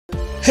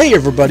Hey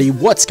everybody,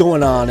 what's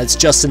going on? It's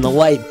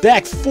JUSTINTHElight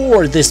back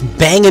for this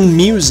bangin'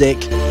 music.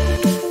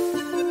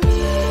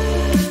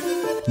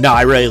 No,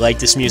 I really like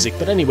this music,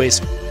 but anyways,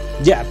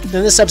 yeah, in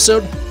this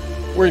episode,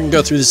 we're gonna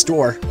go through this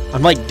door.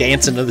 I'm like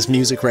dancing to this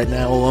music right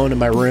now, alone in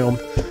my room.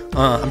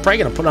 I'm probably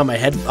gonna put on my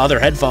other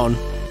headphone.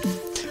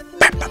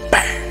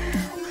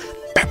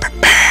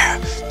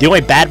 The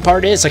only bad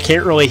part is I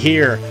can't really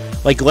hear.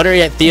 Like,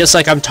 literally, it feels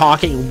like I'm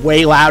talking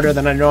way louder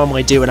than I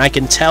normally do, and I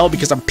can tell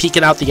because I'm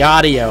peaking out the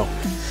audio.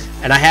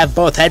 And I have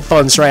both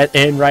headphones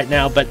right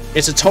now, but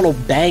it's a total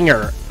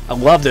banger. I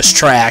love this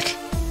track.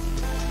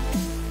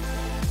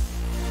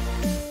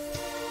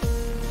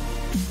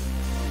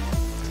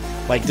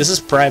 Like, this is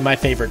probably my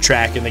favorite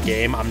track in the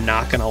game, I'm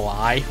not gonna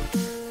lie.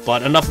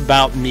 But enough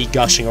about me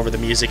gushing over the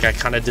music, I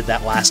kind of did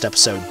that last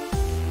episode.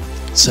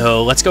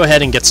 So, let's go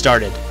ahead and get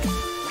started.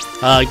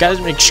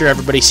 Gotta make sure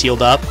everybody's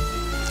healed up.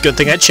 Good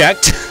thing I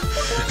checked,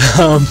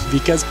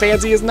 because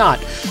Pansy is not.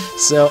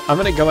 So, I'm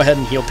gonna go ahead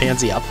and heal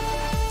Pansy up.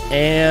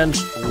 And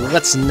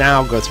let's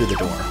now go through the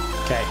door.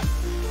 Okay.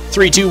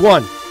 3, 2,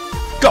 1.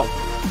 Go!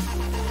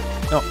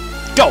 No.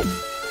 Go!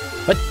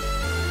 What?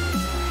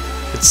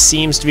 It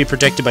seems to be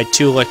protected by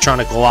 2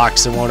 electronic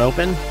locks and won't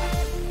open.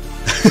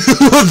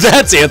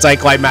 That's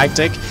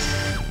anticlimactic.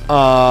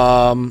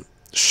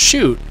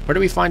 Shoot. Where do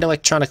we find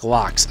electronic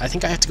locks? I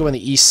think I have to go in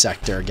the east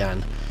sector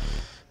again.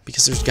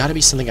 Because there's got to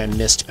be something I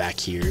missed back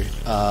here.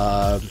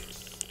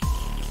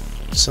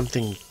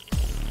 Something...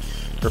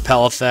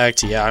 Repel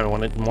effect, yeah, I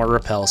wanted more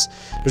repels.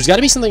 There's got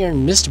to be something I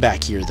missed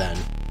back here, then.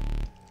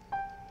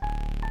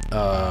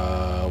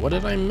 What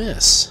did I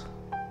miss?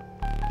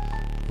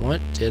 What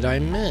did I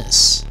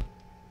miss?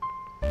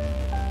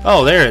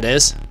 Oh, there it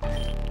is.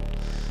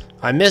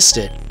 I missed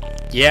it.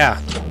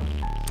 Yeah.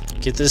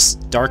 Get this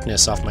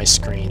darkness off my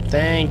screen.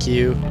 Thank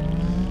you.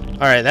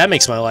 Alright, that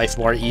makes my life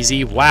more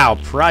easy. Wow,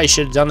 probably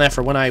should have done that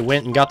for when I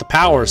went and got the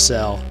power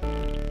cell.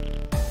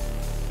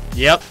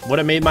 Yep, would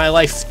have made my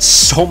life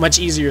so much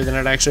easier than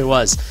it actually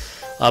was.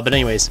 But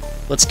anyways,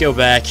 let's go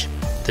back.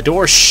 The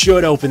door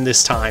should open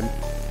this time.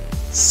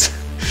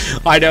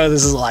 I know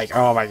this is like,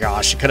 oh my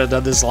gosh, you could have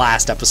done this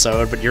last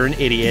episode, but you're an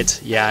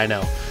idiot. Yeah, I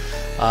know.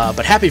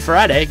 But happy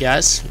Friday,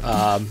 guys.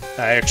 I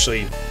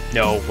actually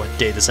know what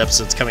day this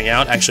episode's coming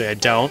out. Actually, I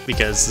don't,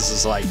 because this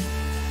is like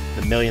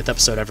the millionth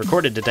episode I've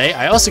recorded today.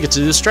 I also get to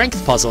do the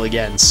strength puzzle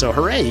again, so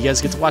hooray, you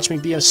guys get to watch me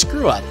be a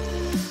screw-up.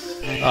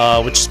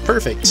 Which is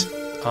perfect.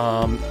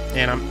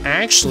 And I'm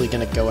actually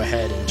gonna go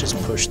ahead and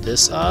just push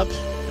this up,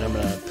 and I'm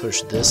gonna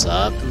push this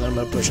up, and then I'm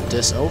gonna push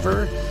this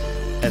over,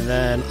 and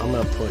then I'm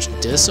gonna push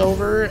this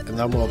over, and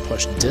then I'm gonna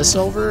push this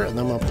over, and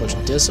then I'm gonna push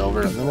this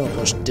over, and then I'm gonna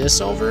push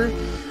this over.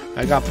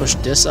 I gotta push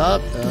this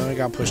up, and then I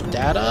gotta push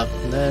that up,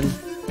 and then...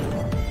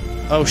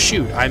 Oh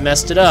shoot, I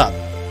messed it up.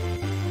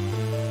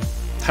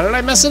 How did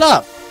I mess it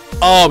up?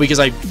 Oh, because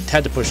I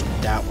had to push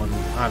that one.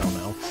 I don't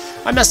know.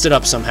 I messed it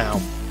up somehow.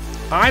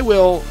 I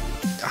will...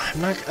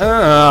 I'm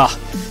not...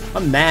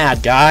 I'm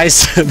mad,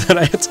 guys. That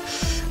I had to...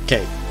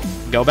 Okay,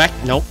 go back.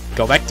 Nope,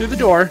 go back through the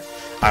door.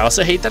 I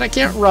also hate that I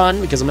can't run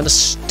because I'm in a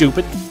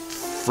stupid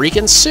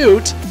freaking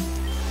suit.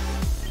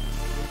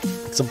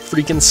 Some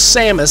freaking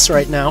Samus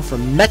right now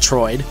from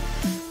Metroid.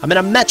 I'm in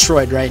a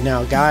Metroid right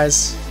now,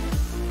 guys.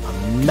 A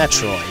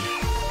Metroid.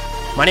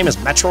 My name is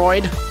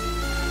Metroid.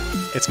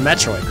 It's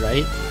Metroid,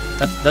 right?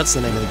 That's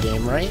the name of the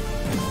game, right?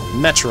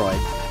 Metroid.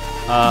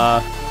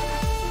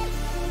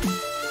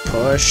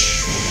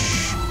 Push.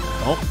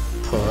 Oh,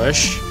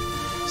 push.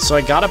 So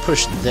I gotta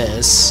push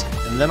this,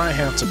 and then I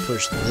have to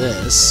push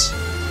this.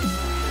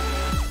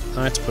 Then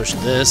I have to push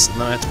this,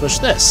 and then I have to push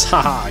this.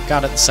 Haha, I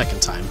got it the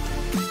second time.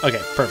 Okay,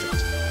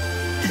 perfect.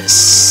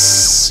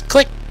 Hiss.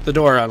 Click! The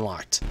door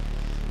unlocked.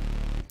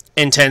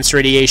 Intense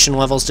radiation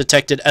levels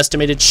detected.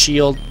 Estimated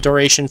shield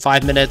duration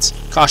 5 minutes.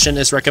 Caution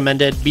is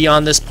recommended.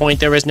 Beyond this point,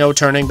 there is no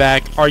turning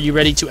back. Are you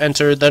ready to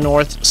enter the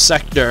north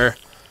sector?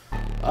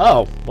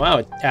 Oh, wow,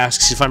 it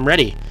asks if I'm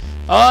ready.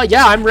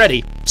 Yeah, I'm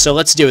ready. So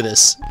let's do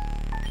this.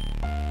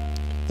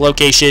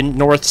 Location,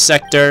 north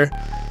sector.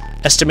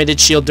 Estimated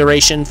shield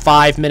duration,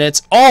 5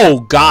 minutes. Oh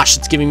gosh,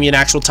 it's giving me an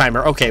actual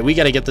timer. Okay, we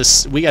gotta get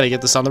this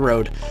on the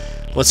road.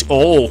 Let's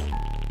oh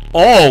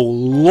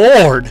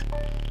Lord.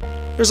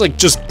 There's like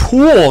just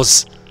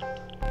pools.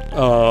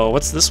 Oh,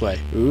 what's this way?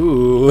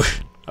 Ooh.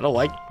 I don't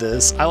like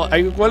this. I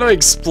want to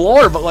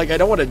explore, but like I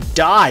don't want to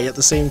die at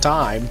the same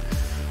time.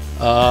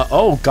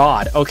 Oh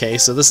god. Okay,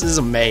 so this is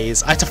a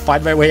maze. I have to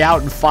find my way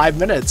out in 5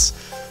 minutes.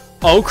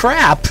 Oh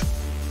crap!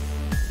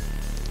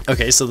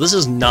 Okay, so this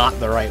is not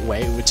the right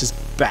way, which is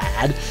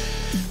bad.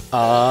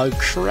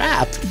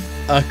 Crap.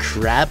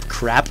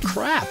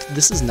 Crap.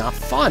 This is not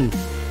fun.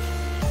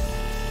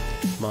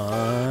 Come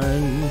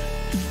on.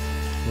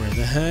 Where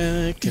the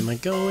heck am I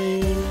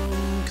going?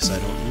 Because I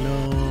don't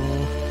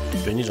know.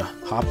 Do I need to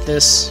hop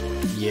this?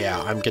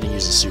 Yeah, I'm gonna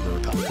use the super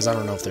repel, because I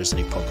don't know if there's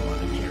any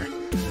Pokemon in here.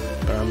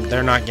 But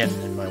they're not getting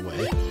in my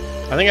way.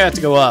 I think I have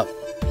to go up.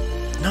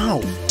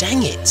 No,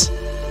 dang it!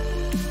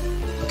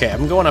 Okay,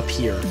 I'm going up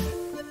here.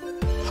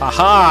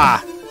 Haha!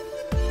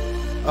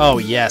 Oh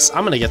yes,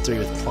 I'm gonna get through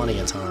with plenty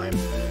of time.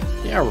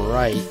 Yeah,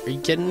 right. Are you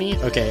kidding me?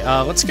 Okay,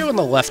 let's go in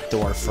the left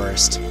door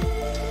first.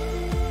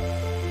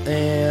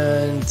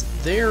 And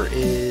there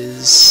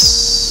is...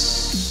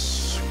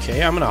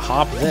 Okay, I'm gonna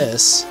hop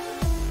this.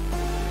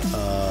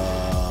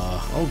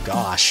 Oh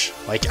gosh.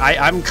 Like,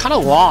 I'm kind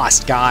of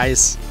lost,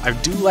 guys. I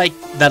do like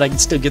that I can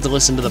still get to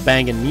listen to the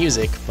banging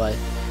music, but...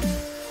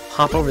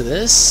 Hop over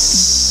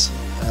this.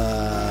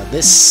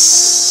 This...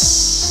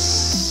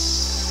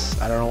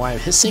 I don't know why I'm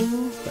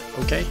hissing, but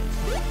okay.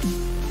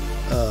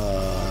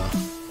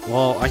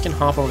 Well, I can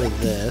hop over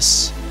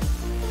this.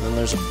 And then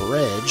there's a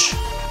bridge.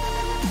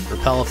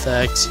 Repel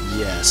effect,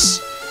 yes.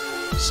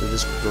 So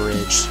this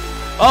bridge...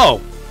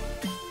 Oh!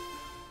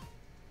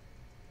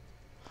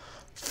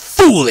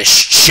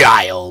 Foolish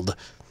child!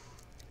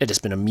 It has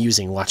been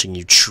amusing watching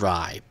you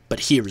try,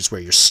 but here is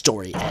where your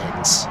story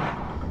ends.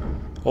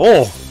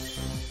 Oh!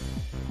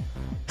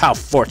 How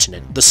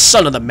fortunate, the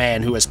son of the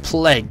man who has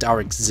plagued our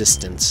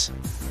existence.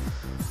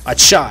 The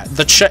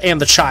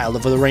child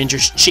of the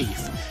Ranger's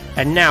chief,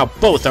 and now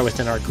both are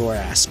within our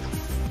grasp.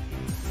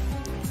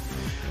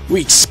 We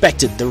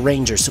expected the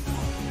Rangers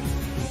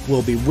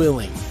will be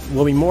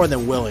more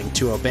than willing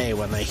to obey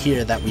when they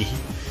hear that we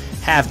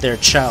have their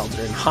child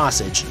in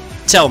hostage.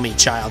 Tell me,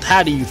 child,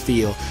 how do you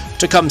feel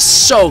to come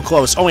so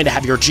close only to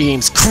have your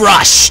dreams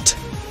crushed?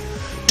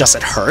 Does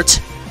it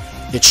hurt?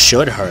 It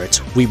should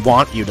hurt. We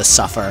want you to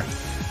suffer,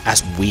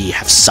 as we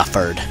have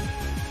suffered.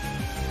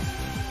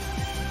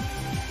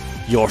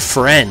 Your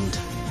friend.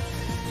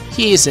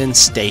 He is in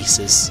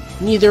stasis,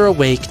 neither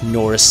awake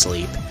nor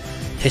asleep.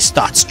 His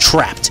thoughts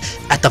trapped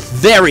at the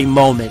very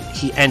moment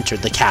he entered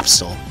the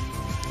capsule.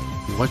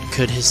 What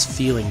could his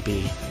feeling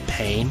be?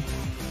 Pain?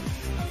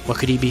 What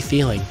could he be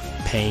feeling?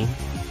 Pain?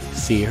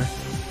 Fear?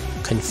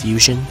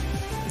 Confusion?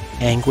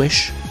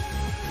 Anguish?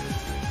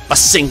 A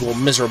single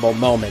miserable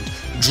moment,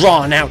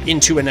 drawn out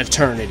into an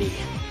eternity.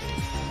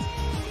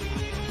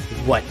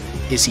 What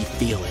is he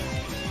feeling?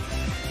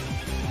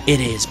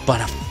 It is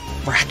but a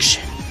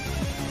fraction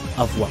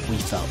of what we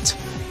felt.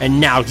 And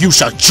now you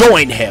shall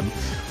join him!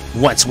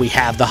 Once we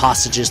have the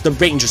hostages, the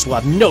Rangers will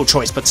have no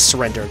choice but to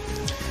surrender.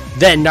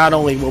 Then not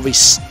only will we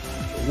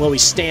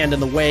stand in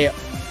the way...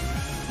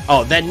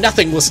 Oh, then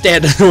nothing will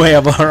stand in the way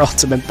of our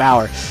ultimate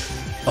power.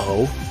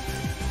 Oh?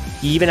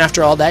 Even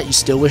after all that, you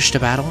still wish to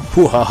battle?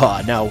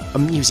 Hoo-ha-ha, no.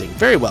 Amusing.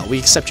 Very well, we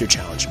accept your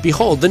challenge.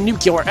 Behold, the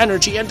nuclear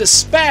energy and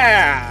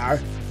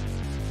despair!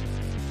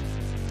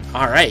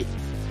 Alright.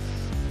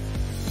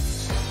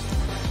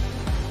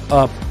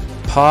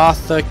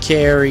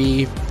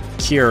 Apothecary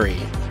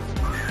CURIE.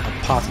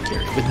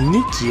 Apothecary with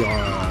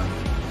Nucleon.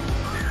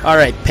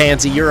 Alright,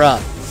 Pansy, you're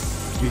up.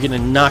 You're gonna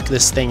knock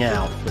this thing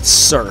out with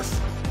Surf.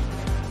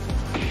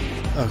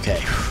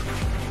 Okay.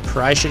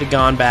 Probably should have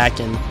gone back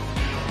and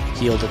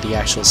healed at the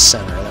actual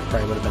center. That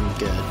probably would have been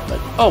good, but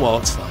oh well,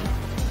 it's fine.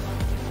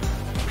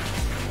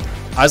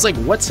 I was like,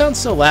 what sounds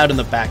so loud in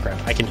the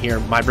background? I can hear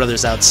my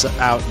brother's out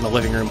in the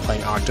living room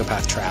playing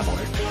Octopath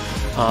Traveler.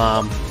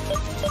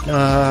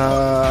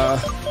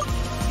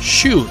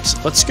 Shoot.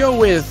 Let's go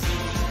with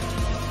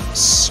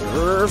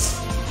Surf.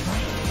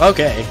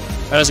 Okay,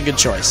 that was a good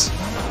choice.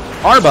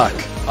 Arbok.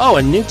 Oh,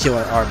 a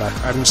nuclear Arbok.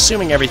 I'm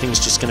assuming everything's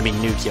just going to be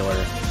nuclear.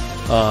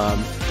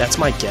 That's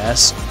my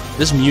guess.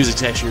 This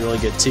music's actually really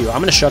good too.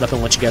 I'm going to shut up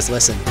and let you guys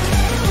listen.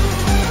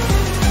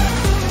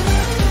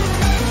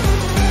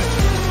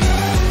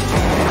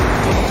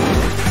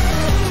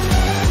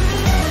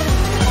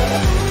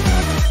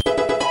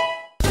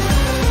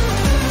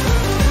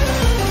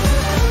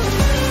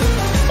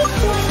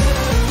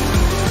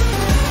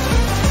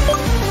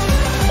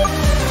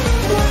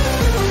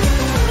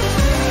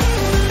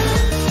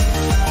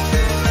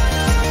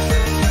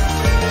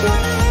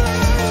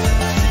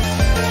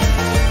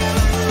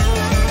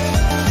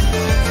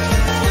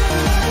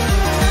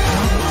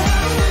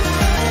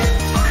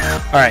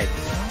 Alright,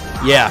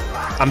 yeah,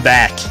 I'm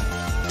back.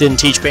 Didn't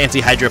teach Pansy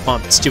Hydro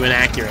Pump, it's too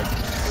inaccurate.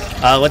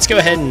 Let's go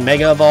ahead and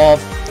Mega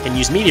Evolve and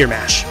use Meteor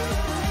Mash.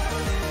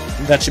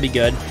 That should be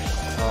good.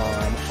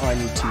 I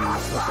need to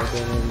flip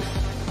open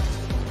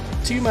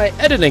to my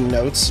editing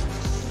notes,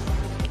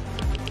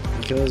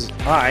 because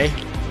I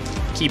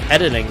keep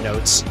editing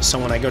notes, so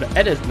when I go to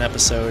edit an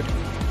episode,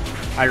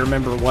 I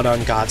remember what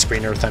on God's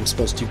green earth I'm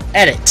supposed to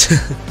edit.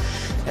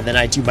 And then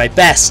I do my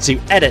best to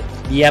edit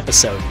the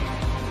episode.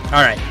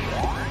 Alright.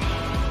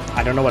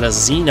 I don't know what a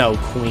Xeno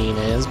Queen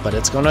is, but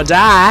it's gonna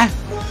die.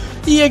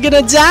 You're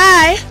gonna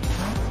die!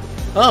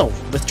 Oh,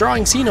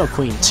 withdrawing Xeno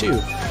Queen,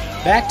 too.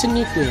 Back to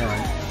Nucleon.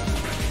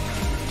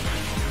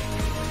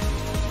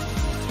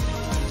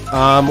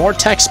 More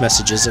text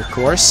messages, of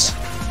course.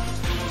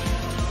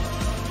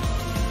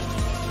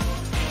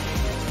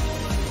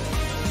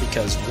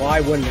 Because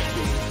why wouldn't it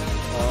be?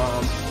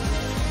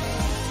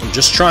 I'm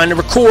just trying to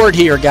record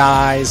here,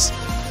 guys.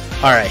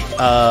 Alright,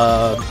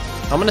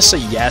 I'm gonna say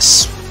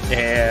yes.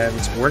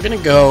 And we're gonna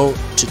go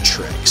to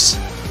Trix.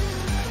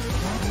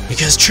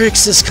 Because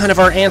Trix is kind of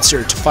our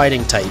answer to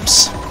fighting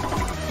types.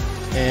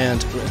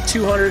 And with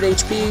 200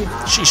 HP,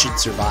 she should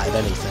survive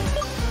anything.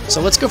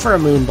 So let's go for a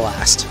Moon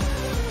Blast.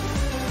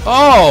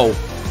 Oh!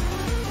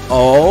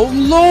 Oh,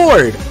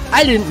 Lord!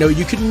 I didn't know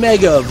you could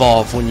Mega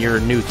Evolve when you're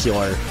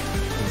nuclear.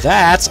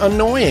 That's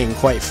annoying,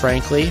 quite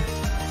frankly.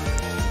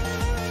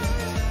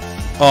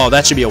 Oh,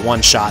 that should be a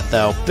one-shot,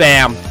 though.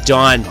 Bam!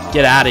 Done.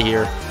 Get out of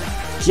here.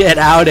 Get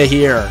out of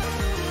here.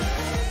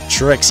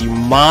 Tricks, you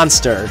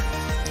monster.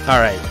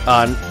 Alright,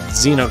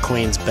 Xeno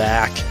Queen's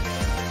back.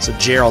 So,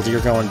 Gerald,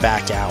 you're going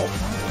back out.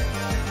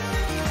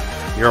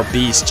 You're a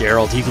beast,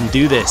 Gerald. You can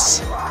do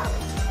this.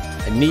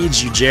 I need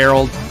you,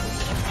 Gerald.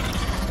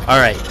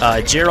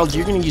 Alright, Gerald,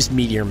 you're gonna use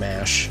Meteor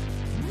Mash.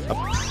 A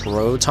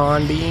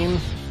Proton Beam?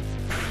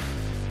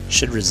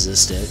 Should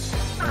resist it.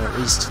 Or at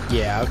least,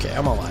 yeah, okay,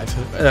 I'm alive.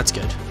 That's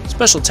good.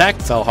 Special attack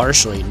fell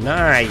harshly.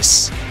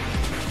 Nice.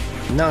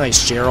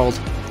 Nice, Gerald.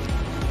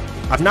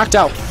 I've knocked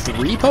out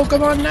 3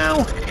 Pokemon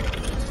now?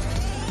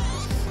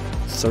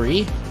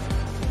 3?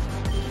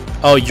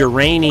 Oh,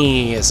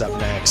 Uranium is up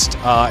next.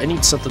 I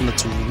need something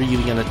that's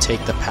really gonna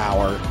take the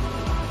power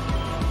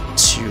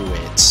to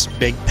it.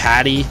 Big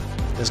Patty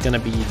is gonna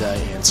be the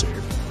answer.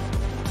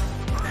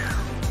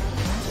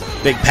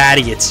 Big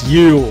Patty, it's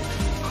you!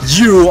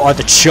 You are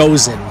the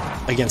chosen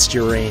against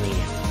Uranium.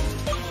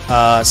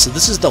 So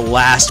this is the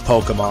last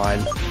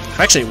Pokemon.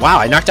 Actually, wow,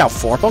 I knocked out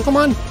 4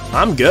 Pokemon?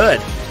 I'm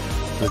good.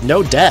 With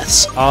no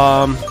deaths.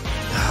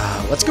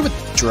 Let's go with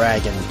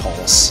Dragon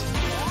Pulse.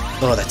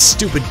 Oh, that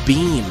stupid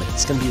beam.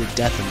 It's gonna be the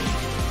death of me.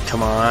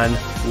 Come on.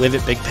 Live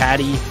it, Big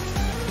Patty.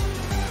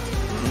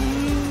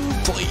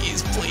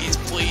 Please, please,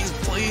 please,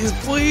 please,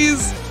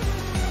 please.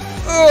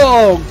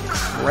 Oh,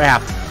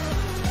 crap.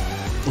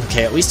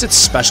 Okay, at least its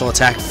special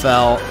attack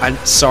fell. I'm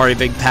sorry,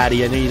 Big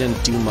Patty. I know you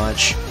didn't do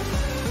much.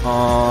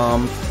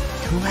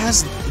 Who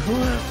has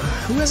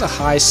a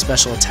high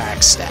special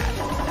attack stat?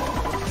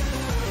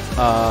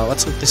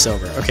 Let's look this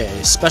over.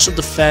 Okay, special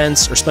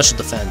defense,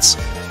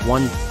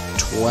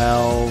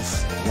 112,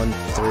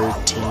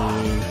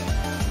 113,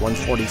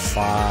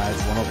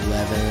 145,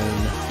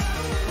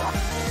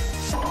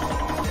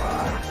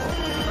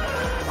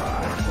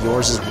 111.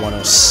 Yours is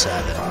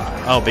 107.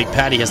 Oh, Big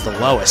Patty has the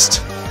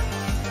lowest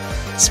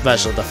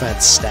special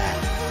defense stat.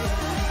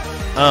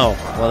 Oh,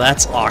 well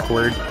that's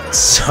awkward.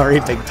 Sorry,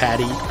 Big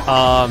Patty.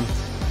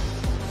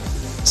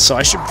 So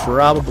I should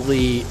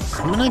probably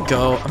I'm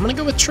gonna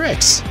go with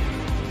Tricks.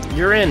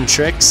 You're in,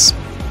 Tricks.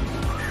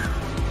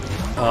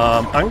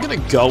 I'm gonna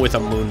go with a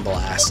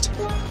Moonblast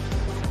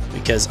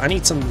because I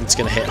need something that's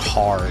gonna hit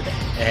hard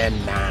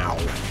and now.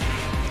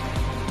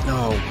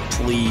 Oh,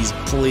 please,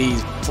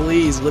 please,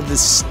 please live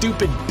this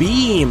stupid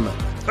beam.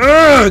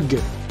 Ugh!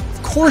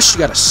 Of course you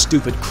got a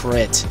stupid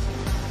crit.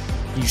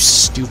 You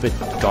stupid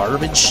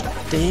garbage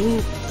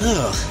thing.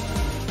 Ugh.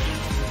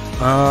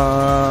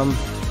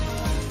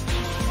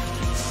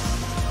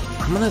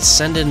 I'm gonna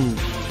send in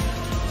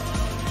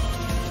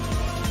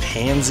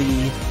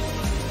Pansy.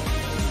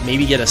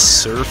 Maybe get a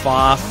Surf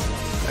off.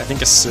 I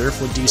think a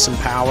Surf would do some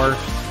power.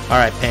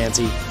 Alright,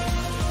 Pansy.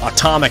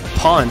 Atomic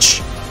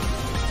Punch.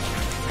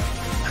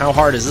 How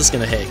hard is this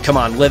gonna hit? Come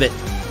on, live it.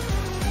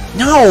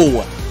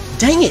 No!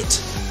 Dang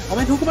it! All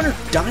my Pokemon are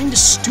dying to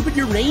stupid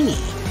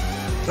Uranium.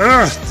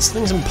 Ugh, this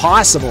thing's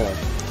impossible.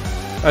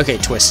 Okay,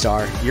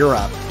 Twistar, you're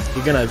up.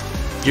 You're gonna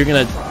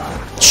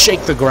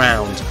shake the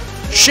ground.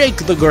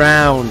 Shake the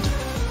ground.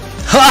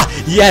 Ha!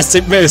 Yes,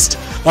 it missed.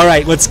 All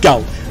right, let's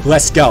go.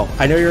 Let's go.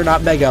 I know you're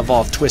not Mega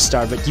Evolved,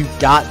 Twistar, but you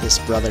got this,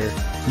 brother.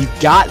 You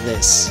got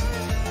this.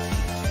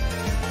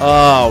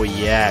 Oh,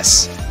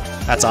 yes.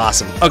 That's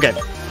awesome. Okay.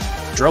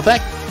 Drill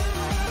Peck.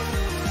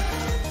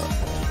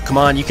 Come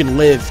on, you can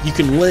live. You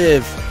can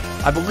live.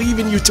 I believe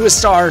in you,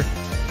 Twistar.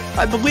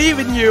 I believe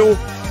in you.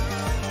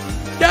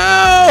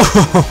 No!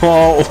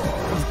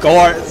 Of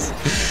course.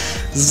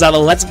 This is how the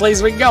Let's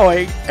Play's been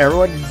going.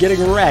 Everyone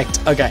getting wrecked.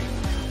 Okay.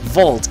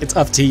 Volt, it's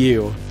up to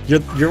you.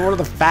 You're one of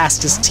the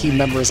fastest team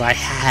members I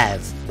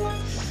have.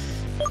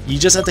 You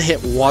just have to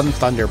hit 1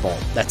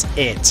 Thunderbolt. That's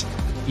it.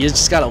 You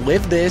just gotta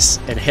live this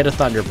and hit a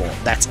Thunderbolt.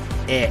 That's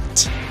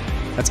it.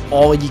 That's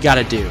all you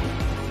gotta do.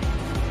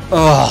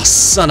 Oh,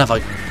 son of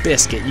a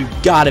biscuit. You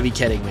gotta be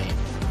kidding me.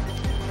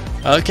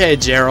 Okay,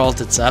 Gerald,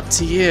 it's up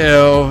to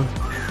you.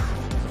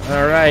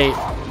 Alright.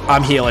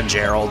 I'm healing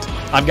Gerald.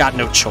 I've got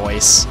no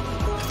choice.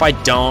 If I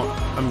don't,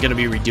 I'm gonna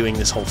be redoing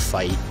this whole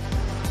fight.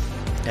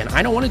 And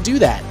I don't want to do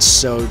that,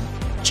 so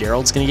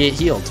Gerald's gonna get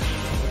healed.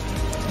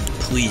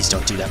 Please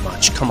don't do that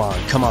much. Come on,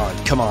 come on,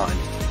 come on.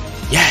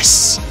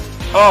 Yes!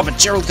 Oh, but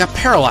Gerald got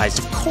paralyzed,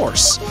 of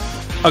course.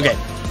 Okay,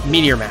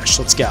 Meteor Mash,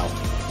 let's go.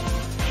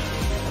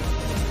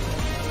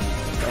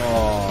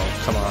 Oh,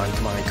 come on,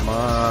 come on, come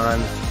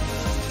on.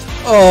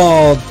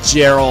 Oh,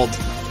 Gerald.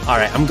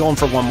 Alright, I'm going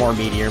for 1 more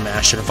Meteor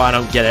Mash, and if I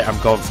don't get it, I'm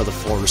going for the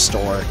full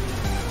restore.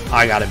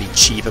 I gotta be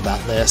cheap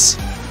about this.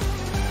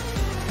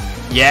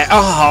 Yeah,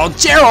 oh,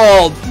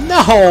 Gerald!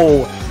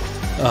 No!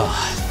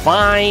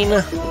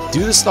 Fine.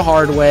 Do this the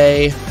hard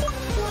way.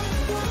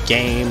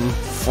 Game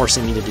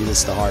forcing me to do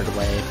this the hard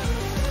way.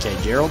 Okay,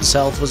 Gerald's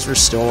health was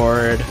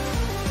restored.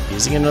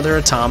 Using another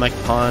Atomic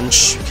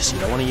Punch, because you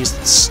don't want to use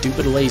the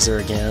stupid laser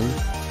again.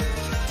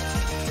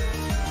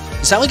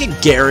 Is that like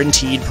a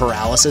guaranteed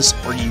paralysis?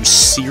 Are you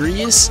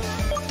serious?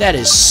 That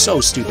is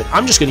so stupid.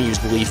 I'm just gonna use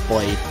the Leaf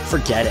Blade.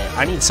 Forget it.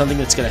 I need something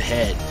that's gonna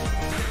hit.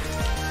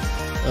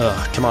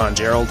 Ugh, come on,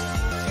 Gerald.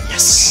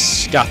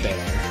 Yes, got there.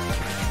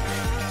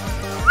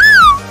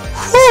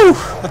 Whew!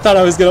 I thought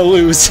I was gonna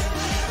lose.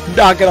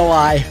 Not gonna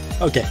lie.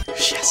 Okay.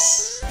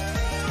 Yes.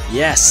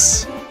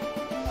 Yes.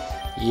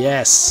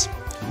 Yes.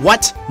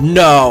 What?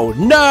 No.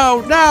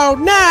 No, no,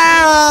 no!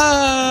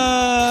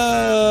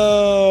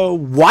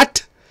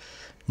 What?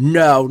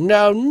 No,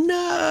 no,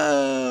 no!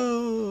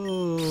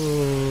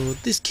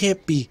 This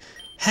can't be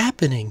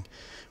happening.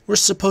 We're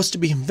supposed to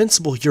be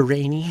invincible,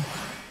 Uranium.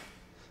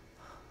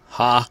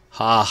 Ha,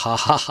 ha, ha,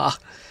 ha, ha.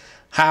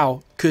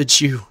 How could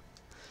you?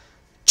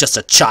 Just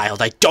a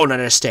child, I don't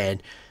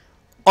understand.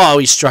 All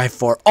we strive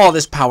for, all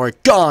this power,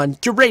 gone.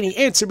 Uranium,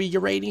 answer me,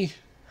 Uranium.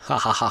 Ha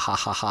ha ha ha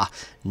ha ha.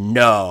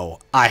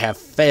 No, I have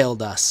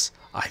failed us.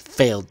 I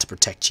failed to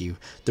protect you.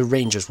 The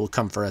Rangers will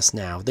come for us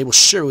now. They will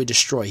surely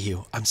destroy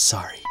you. I'm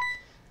sorry.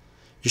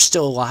 You're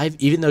still alive,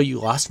 even though you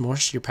lost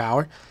most of your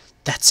power?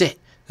 That's it.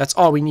 That's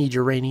all we need,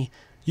 Uranium.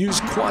 Use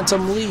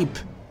Quantum Leap.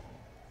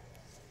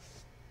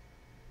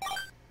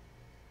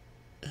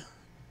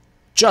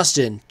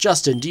 Justin,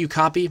 do you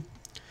copy?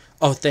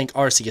 Oh, thank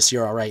Arceus,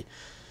 you're alright.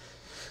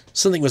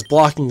 Something was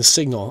blocking the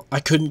signal. I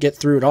couldn't get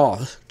through at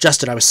all.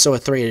 Justin, I was so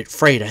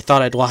afraid I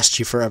thought I'd lost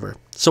you forever.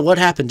 So what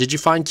happened? Did you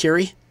find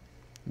CURIE?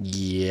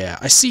 Yeah,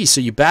 I see.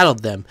 So you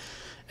battled them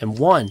and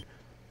won,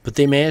 but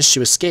they managed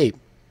to escape.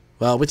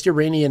 Well, with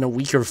Uranium in a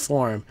weaker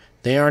form,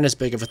 they aren't as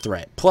big of a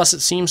threat. Plus,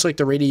 it seems like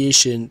the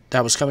radiation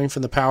that was coming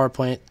from the power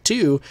plant,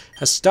 too,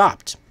 has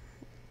stopped.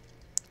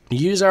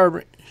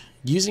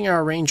 Using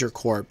our Ranger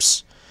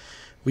Corps,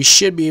 we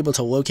should be able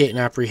to locate and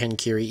apprehend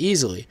CURIE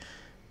easily.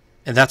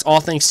 And that's all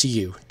thanks to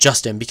you,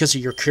 Justin, because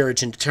of your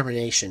courage and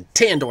determination.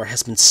 Tandor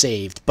has been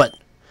saved, but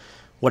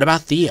what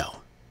about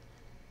Theo?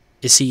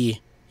 Is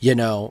he, you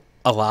know,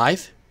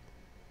 alive?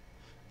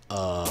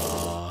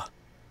 Not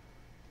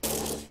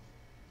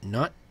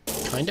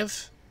kind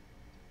of?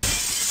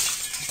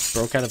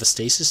 Broke out of a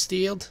stasis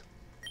field?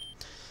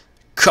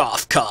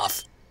 Cough,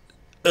 cough.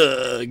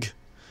 Ugh.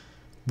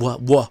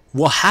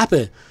 What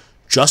happened?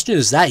 Justin,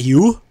 is that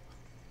you?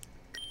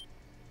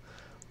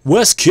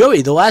 Where's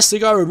CURIE? The last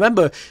thing I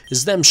remember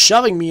is them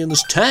shoving me in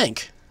this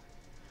tank.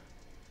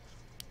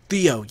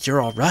 Theo,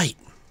 you're alright.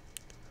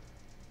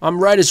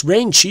 I'm right as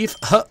rain, Chief.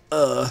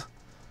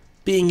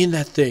 Being in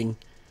that thing.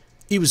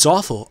 It was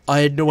awful. I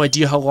had no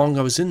idea how long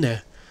I was in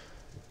there.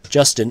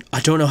 Justin,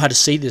 I don't know how to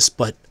say this,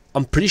 but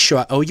I'm pretty sure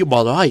I owe you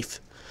my life.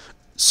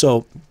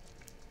 So,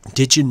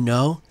 did you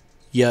know?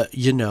 Yeah,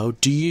 you know,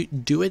 do you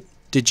do it?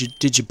 Did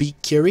you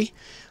beat CURIE?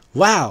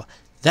 Wow,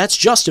 that's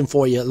Justin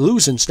for you.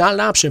 Losing's not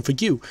an option for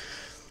you.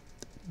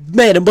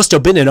 Man, it must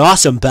have been an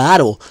awesome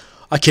battle.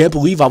 I can't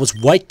believe I was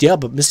wiped out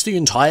but missed the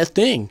entire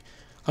thing.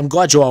 I'm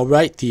glad you're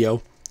alright,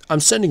 Theo. I'm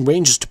sending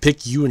Rangers to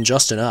pick you and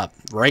Justin up,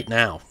 right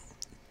now.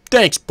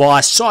 Thanks,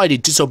 boss. Sorry to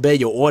disobey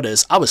your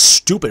orders. I was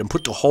stupid and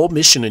put the whole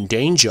mission in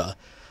danger.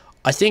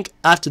 I think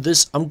after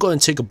this, I'm going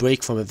to take a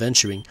break from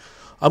adventuring.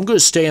 I'm going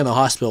to stay in the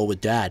hospital with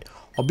Dad.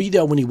 I'll be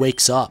there when he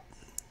wakes up.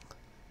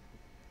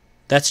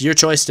 That's your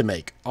choice to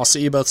make. I'll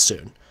see you both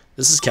soon.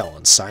 This is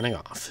Kellen, signing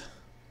off.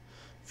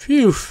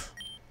 Phew.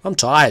 I'm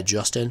tired,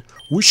 Justin.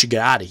 We should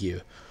get out of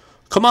here.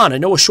 Come on, I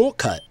know a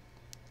shortcut.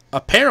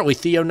 Apparently,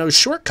 Theo knows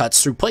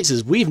shortcuts through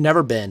places we've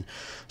never been.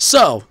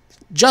 So,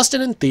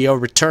 Justin and Theo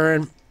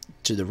return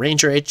to the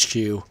Ranger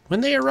HQ.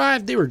 When they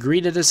arrived, they were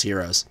greeted as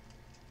heroes.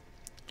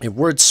 And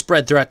word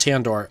spread throughout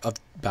Tandor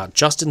about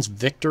Justin's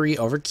victory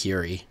over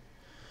CURIE.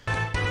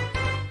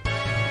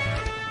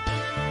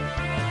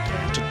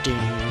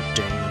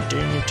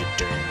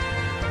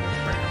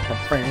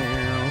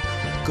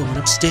 Going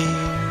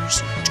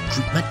upstairs to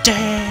greet my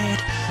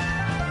dad.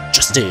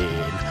 Justin,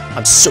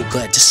 I'm so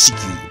glad to see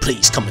you.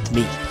 Please come with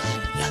me.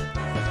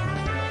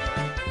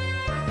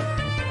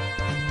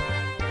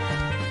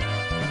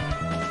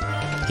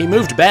 He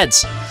moved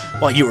beds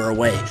while you were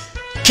away.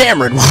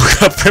 Cameron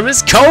woke up from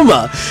his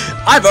coma.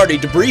 I've already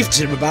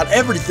debriefed him about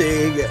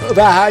everything,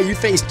 about how you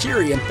faced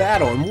CURIE in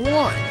battle and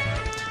won.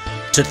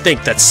 To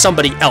think that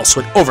somebody else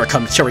would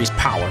overcome CURIE's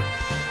power,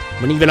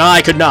 when even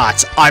I could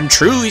not. I'm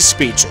truly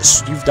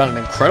speechless. You've done an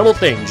incredible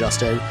thing,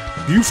 Justin.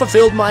 You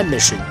fulfilled my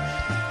mission.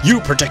 You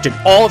protected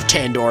all of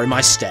Tandor in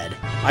my stead.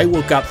 I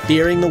woke up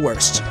fearing the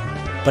worst,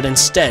 but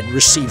instead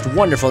received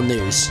wonderful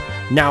news.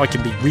 Now I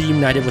can be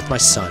reunited with my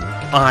son.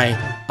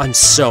 I'm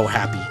so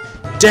happy.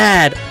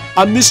 Dad,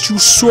 I missed you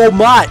so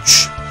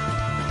much.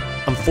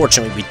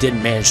 Unfortunately, we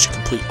didn't manage to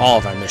complete all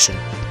of our mission.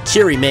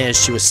 CURIE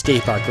managed to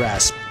escape our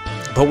grasp,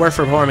 but we're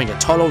performing a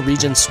total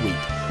region sweep.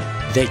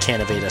 They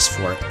can't evade us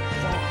for it.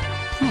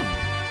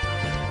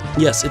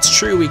 Yes, it's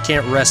true we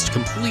can't rest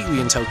completely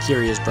until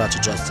CURIE is brought to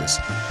justice.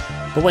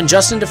 But when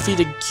Justin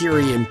defeated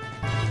CURIE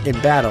in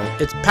battle,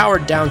 it's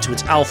powered down to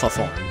its alpha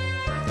form.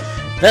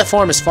 That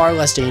form is far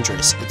less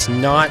dangerous. It's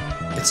not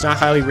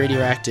highly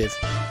radioactive,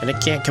 and it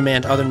can't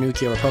command other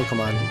nuclear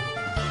Pokémon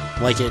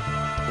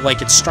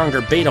like its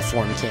stronger beta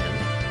form can.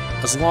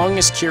 As long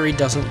as CURIE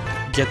doesn't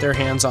get their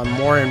hands on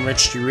more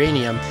enriched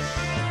uranium,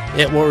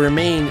 it will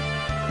remain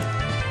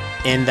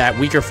in that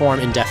weaker form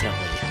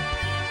indefinitely.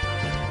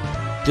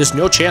 There's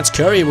no chance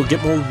CURIE will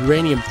get more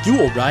uranium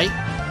fuel, right?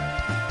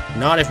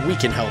 Not if we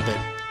can help it.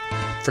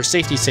 For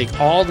safety's sake,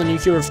 all the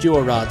nuclear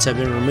fuel rods have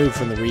been removed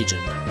from the region.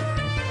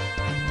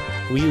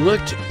 We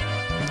looked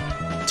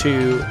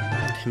to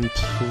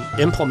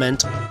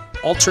implement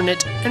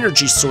alternate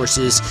energy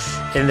sources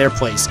in their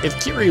place. If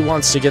CURIE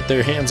wants to get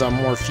their hands on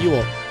more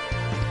fuel,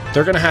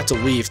 they're gonna have to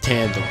leave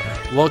Tandor.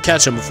 We'll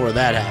catch them before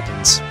that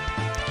happens.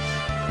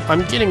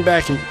 I'll get in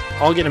back in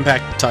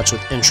touch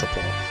with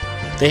Interpol.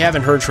 They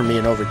haven't heard from me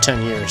in over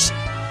 10 years,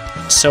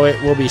 so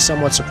it will be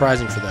somewhat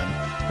surprising for them.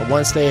 But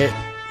once they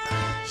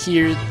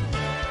hear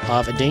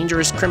of a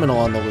dangerous criminal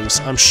on the loose,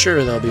 I'm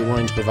sure they'll be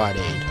willing to provide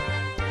aid.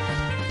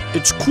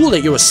 It's cool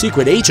that you're a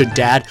secret agent,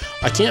 Dad.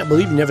 I can't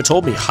believe you never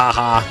told me,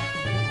 haha.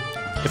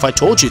 If I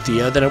told you,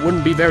 Theo, then it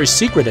wouldn't be very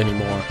secret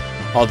anymore.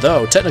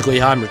 Although,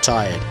 technically, I'm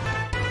retired.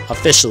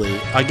 Officially,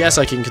 I guess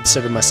I can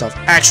consider myself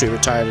actually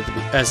retired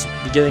as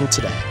beginning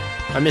today.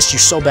 I missed you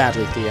so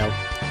badly, Theo.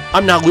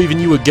 I'm not leaving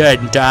you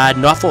again, Dad.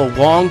 Not for a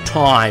long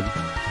time.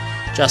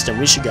 Justin,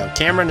 we should go.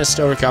 Cameron is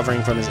still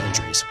recovering from his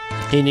injuries.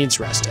 He needs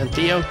rest. And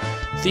Theo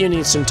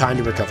needs some time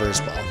to recover as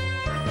well.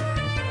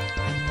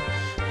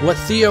 What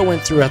Theo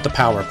went through at the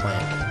power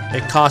plant,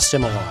 it cost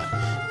him a lot.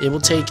 It will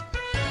take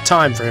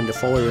time for him to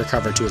fully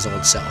recover to his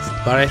old self,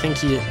 but I think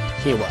he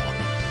will.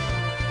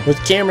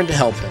 With Cameron to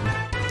help him.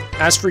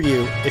 As for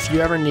you, if you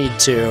ever need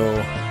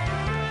to...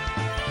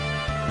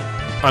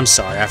 I'm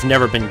sorry, I've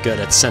never been good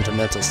at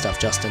sentimental stuff,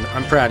 Justin.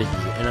 I'm proud of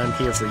you, and I'm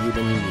here for you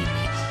when you need me.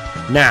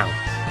 Now,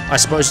 I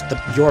suppose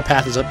your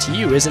path is up to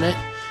you, isn't it?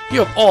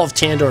 You have all of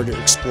Tandor to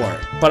explore,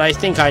 but I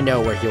think I know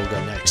where he'll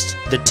go next.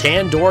 The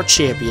Tandor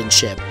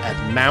Championship at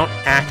Mount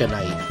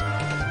Aconite.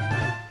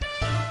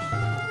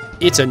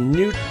 It's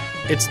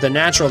the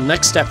natural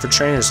next step for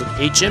trainers with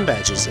 8 gym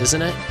badges,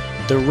 isn't it?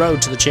 The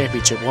road to the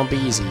championship won't be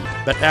easy,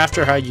 but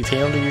after how you've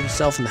handled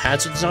yourself in the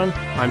hazard zone,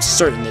 I'm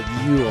certain that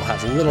you will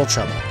have little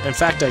trouble. In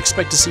fact, I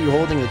expect to see you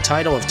holding the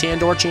title of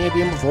Tandor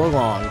Champion before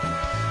long.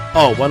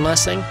 Oh, one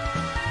last thing.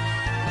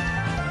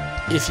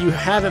 If you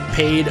haven't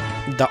paid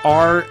the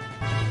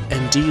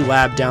R&D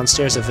lab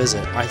downstairs a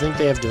visit, I think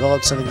they have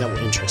developed something that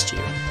will interest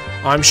you.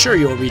 I'm sure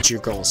you'll reach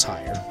your goals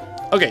higher.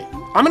 Okay,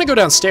 I'm gonna go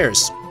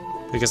downstairs,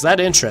 because that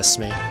interests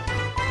me.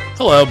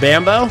 Hello,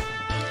 Bamb'o.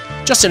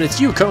 Justin, it's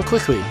you, come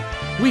quickly.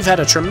 We've had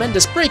a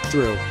tremendous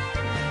breakthrough.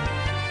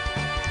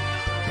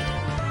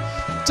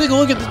 Take a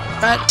look at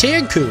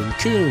Tankun.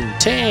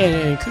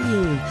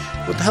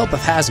 With the help of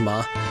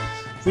Hazma,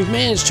 we've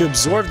managed to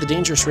absorb the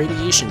dangerous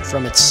radiation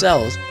from its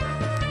cells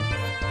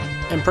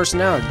and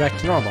personality back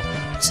to normal.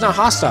 It's not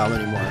hostile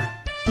anymore.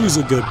 Who's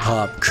a good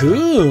pup?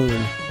 Kun!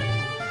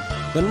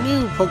 The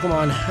new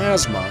Pokemon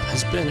Hazma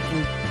has been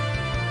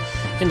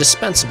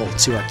indispensable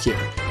to our cure.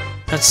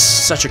 That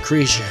such a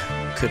creature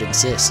could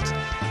exist.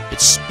 It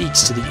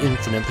speaks to the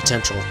infinite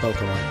potential of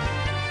Pokemon.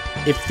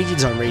 It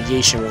feeds on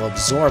radiation, will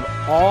absorb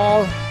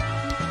all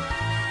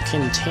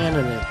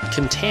contaminants,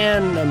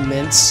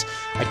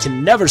 I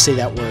can never say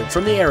that word,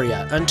 from the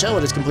area until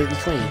it is completely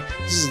clean.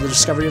 This is the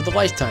discovery of the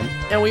lifetime,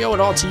 and we owe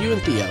it all to you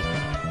and Theo.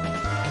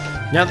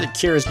 Now that the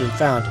cure has been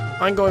found,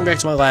 I'm going back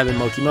to my lab in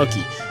Moki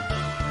Moki.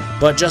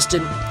 But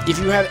Justin, if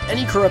you have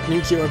any corrupt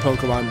nuclear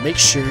Pokemon, make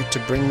sure to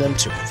bring them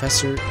to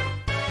Professor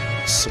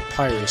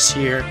Sapirus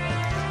here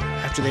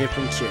after they have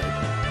been cured.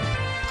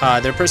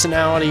 Their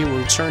personality will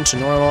return to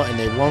normal and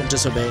they won't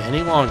disobey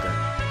any longer.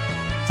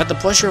 I've had the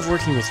pleasure of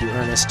working with you,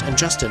 Ernest, and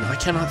Justin, I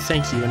cannot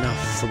thank you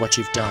enough for what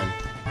you've done.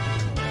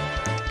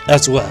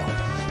 As well.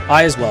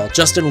 I as well.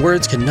 Justin,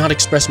 words cannot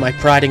express my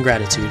pride and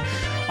gratitude.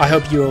 I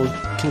hope you will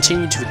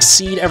continue to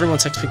exceed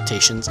everyone's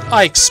expectations.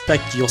 I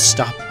expect you'll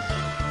stop.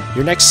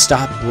 Your next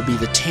stop will be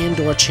the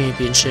Tandor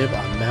Championship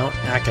on Mount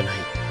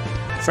Aconite.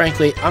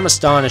 Frankly, I'm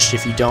astonished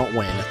if you don't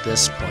win at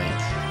this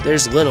point.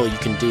 There's little you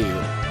can do.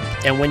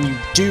 And when you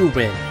do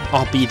win,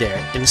 I'll be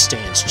there in the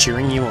stands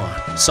cheering you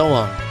on. So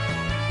long.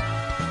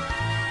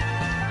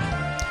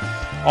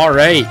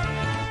 Alright.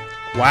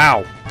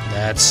 Wow.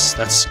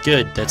 That's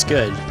good. That's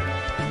good.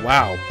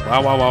 Wow.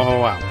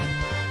 Wow.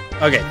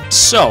 Okay,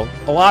 so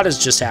a lot has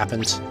just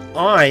happened.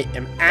 I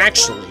am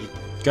actually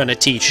gonna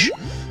teach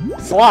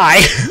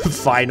Fly.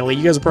 Finally.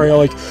 You guys are probably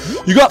like,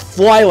 you got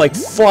Fly like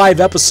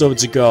 5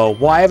 episodes ago.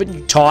 Why haven't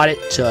you taught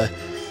it to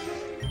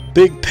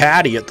Big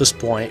Patty at this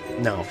point?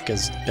 No,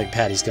 because Big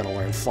Patty's gonna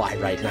learn Fly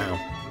right now.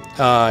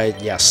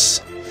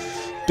 Yes.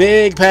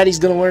 Big Patty's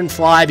gonna learn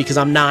Fly because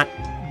I'm not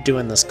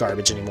doing this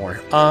garbage anymore.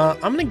 I'm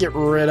gonna get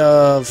rid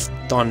of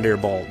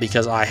Thunderbolt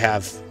because I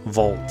have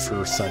Volt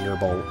for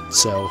Thunderbolt,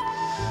 so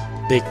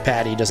Big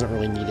Patty doesn't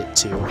really need it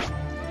too.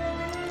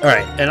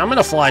 Alright, and I'm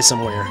gonna fly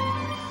somewhere.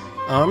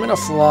 I'm gonna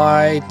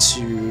fly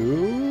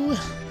to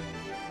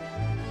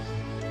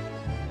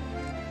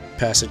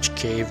Passage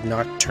Cave,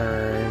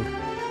 Nocturne,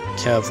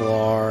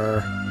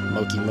 Kevlar,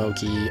 Moki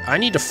Moki. I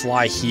need to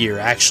fly here,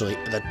 actually.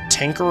 The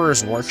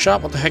Tinkerer's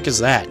Workshop? What the heck is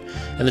that?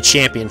 And the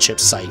Championship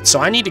site. So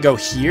I need to go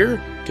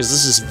here, because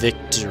this is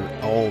Victor.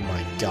 Oh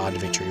my god, the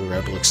Victory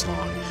Road looks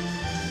long.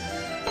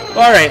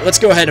 Alright, let's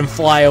go ahead and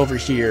fly over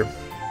here.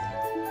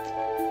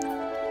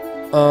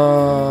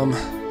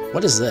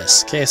 What is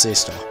this? KSA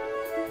style.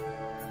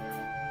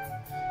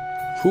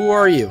 Who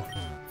are you?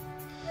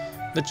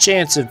 The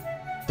chance of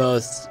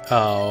both...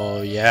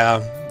 Oh,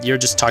 yeah. You're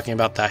just talking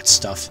about that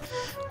stuff.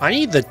 I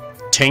need the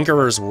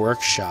Tinkerer's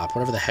Workshop,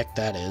 whatever the heck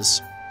that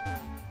is.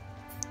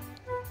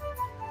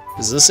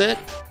 Is this it?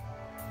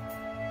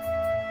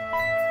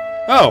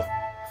 Oh!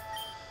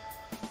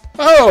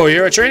 Oh,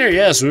 you're a trainer?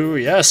 Yes, ooh,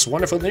 yes,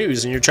 wonderful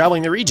news, and you're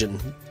traveling the region.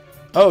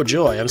 Oh,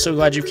 joy, I'm so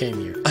glad you came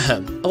here.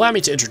 Allow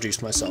me to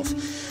introduce myself.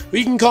 Well,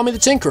 you can call me the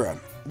Tinkerer.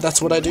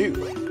 That's what I do.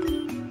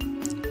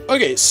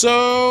 Okay,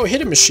 so,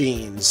 hidden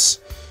machines.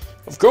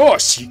 Of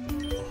course.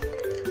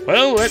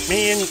 Well, let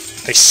me in.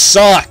 They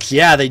suck.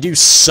 Yeah, they do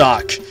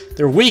suck.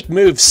 They're weak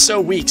moves,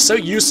 so weak, so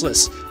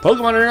useless.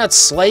 Pokemon are not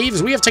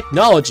slaves, we have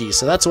technology,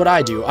 so that's what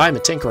I do. I'm a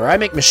tinkerer. I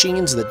make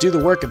machines that do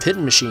the work of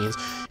hidden machines.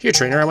 Here,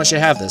 trainer, I want you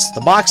to have this.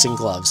 The boxing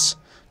gloves.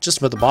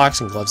 Just put the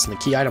boxing gloves in the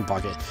key item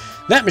pocket.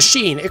 That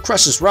machine, it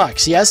crushes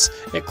rocks, yes?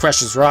 It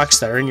crushes rocks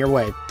that are in your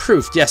way.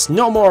 Proof, yes,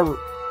 no more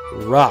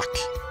rock.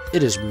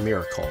 It is a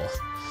miracle.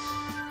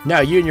 Now,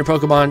 you and your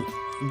Pokemon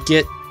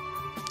get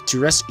to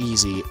rest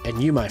easy,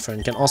 and you, my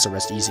friend, can also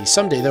rest easy.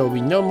 Someday there will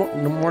be no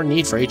more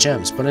need for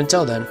HMs, but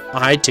until then,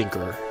 I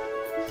tinker.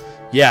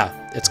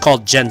 Yeah, it's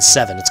called Gen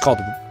 7. It's called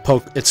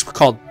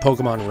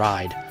Pokemon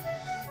Ride,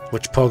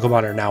 which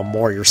Pokemon are now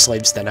more your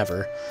slaves than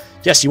ever.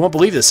 Yes, you won't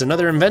believe this.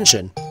 Another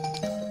invention.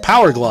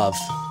 Power Glove.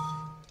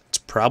 It's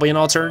probably an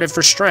alternative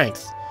for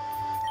strength.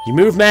 You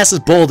move mass as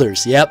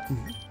boulders. Yep.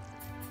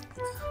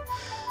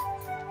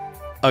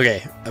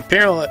 Okay.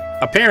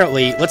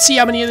 Apparently, let's see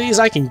how many of these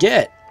I can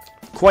get.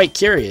 Quite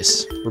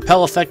curious.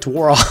 Repel effect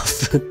wore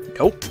off.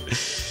 Nope.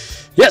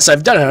 Yes,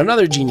 I've done it.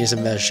 Another genius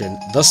invention.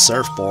 The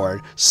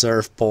surfboard.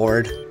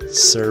 Surfboard.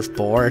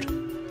 Surfboard.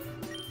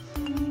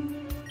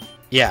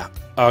 Yeah.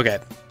 Okay.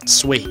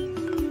 Sweet.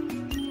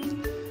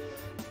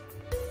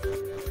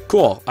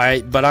 Cool.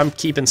 But I'm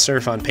keeping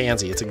Surf on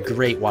Pansy. It's a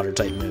great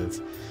water-type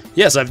move.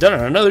 Yes, I've done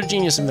it. Another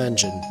genius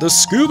invention. The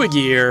scuba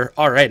gear.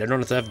 Alright, I don't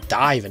have to have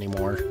dive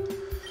anymore.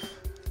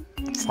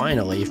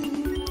 Finally.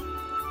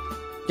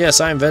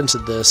 Yes, I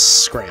invented this.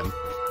 Scram.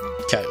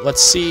 Okay,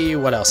 let's see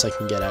what else I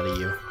can get out of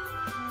you.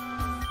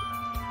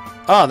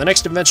 Ah, the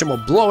next invention will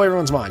blow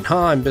everyone's mind.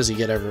 Huh, I'm busy.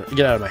 Get out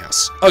of my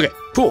house. Okay,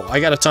 cool.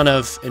 I got a ton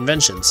of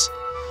inventions.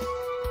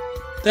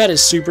 That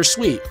is super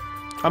sweet.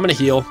 I'm gonna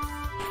heal.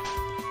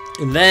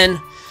 And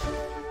then,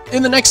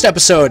 in the next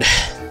episode,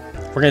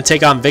 we're gonna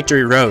take on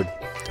Victory Road.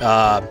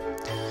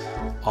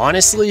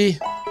 Honestly,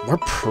 we're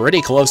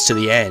pretty close to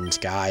the end,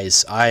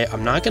 guys.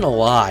 I'm not gonna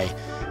lie.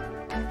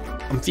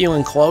 I'm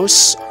feeling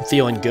close. I'm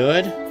feeling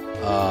good.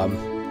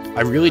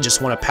 I really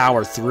just want to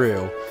power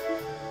through.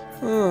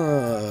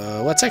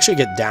 Let's actually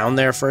get down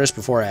there first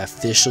before I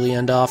officially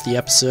end off the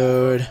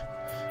episode.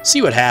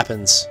 See what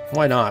happens.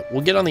 Why not?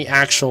 We'll get on the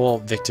actual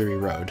Victory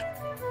Road.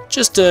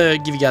 Just to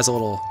give you guys a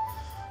little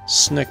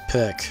sneak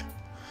peek.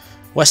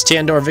 West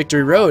Tandor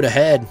Victory Road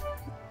ahead.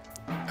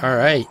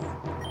 Alright.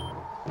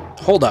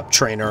 Hold up,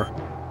 trainer.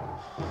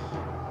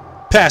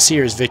 Pass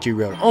here is Victory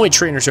Road. Only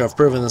trainers who have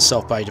proven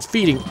themselves by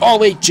defeating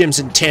all 8 gyms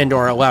in Tandor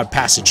are allowed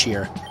passage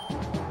here.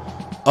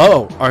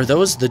 Oh, are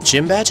those the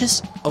gym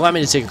badges? Allow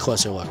me to take a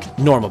closer look.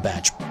 Normal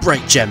badge,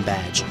 Bright Gem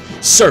badge,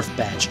 Surf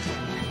badge,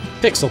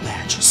 Pixel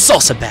badge,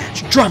 Salsa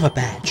badge, Drama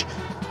badge,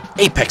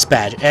 Apex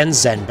badge, and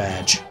Zen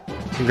badge.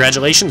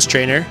 Congratulations,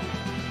 trainer.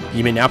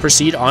 You may now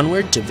proceed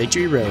onward to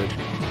Victory Road.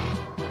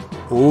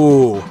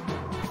 Ooh.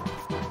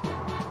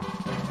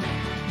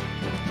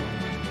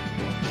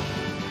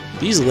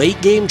 These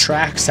late game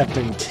tracks have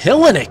been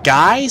killing it,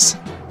 guys!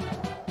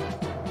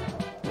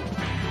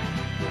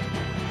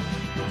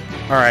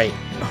 Alright,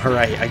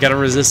 I gotta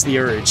resist the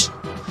urge.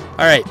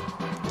 Alright,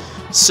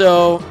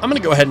 so I'm gonna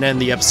go ahead and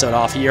end the episode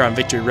off here on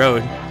Victory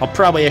Road. I'll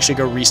probably actually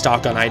go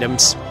restock on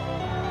items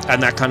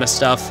and that kind of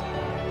stuff.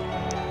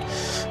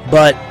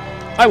 But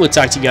I will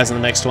talk to you guys in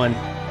the next one,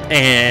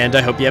 and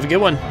I hope you have a good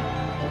one.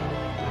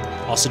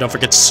 Also, don't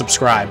forget to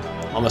subscribe.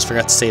 Almost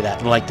forgot to say that.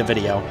 And like the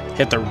video.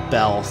 Hit the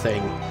bell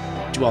thing.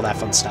 Do all that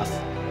fun stuff.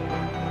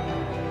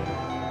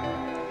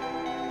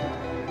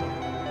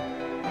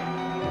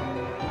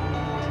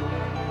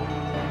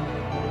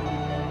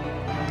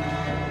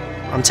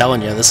 I'm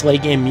telling you, this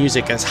late game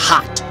music is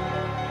hot.